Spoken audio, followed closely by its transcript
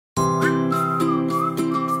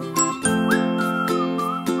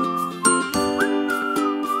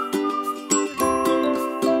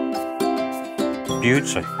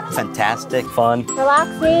beauty. Fantastic. Fun.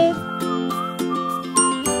 Relaxing.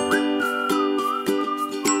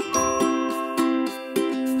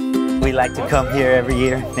 We like to come here every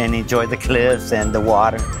year and enjoy the cliffs and the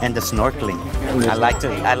water and the snorkeling. I like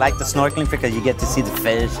the snorkeling because you get to see the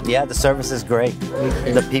fish. Yeah, the service is great.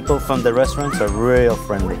 The people from the restaurants are real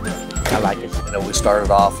friendly. I like it. You know, we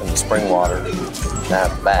started off in the spring water,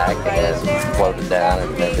 out back, and then floated down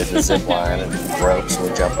and then did the zip line and ropes, and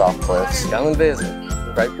we jumped off cliffs. Come and visit.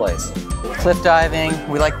 Great place. Cliff diving,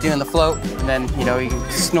 we like doing the float, and then, you know, you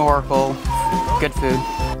snorkel, good food.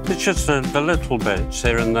 It's just the little bits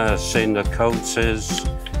here and there, seeing the coaches,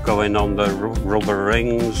 going on the rubber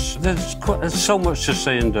rings. There's so much to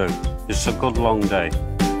see and do. It's a good long day.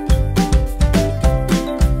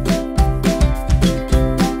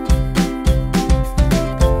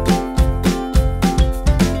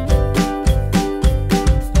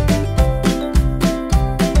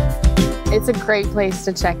 It's a great place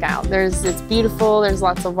to check out. It's beautiful, there's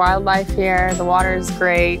lots of wildlife here, the water is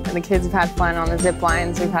great, and the kids have had fun on the zip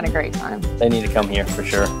lines. We've had a great time. They need to come here for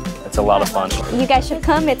sure. It's a lot of fun. You guys should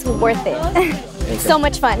come, it's worth it. So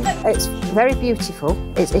much fun. It's very beautiful.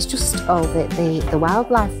 It's just the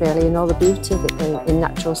wildlife really, and all the beauty in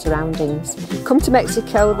natural surroundings. Come to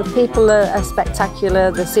Mexico, the people are spectacular,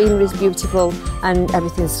 the scenery is beautiful and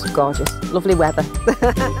everything's gorgeous. Lovely weather.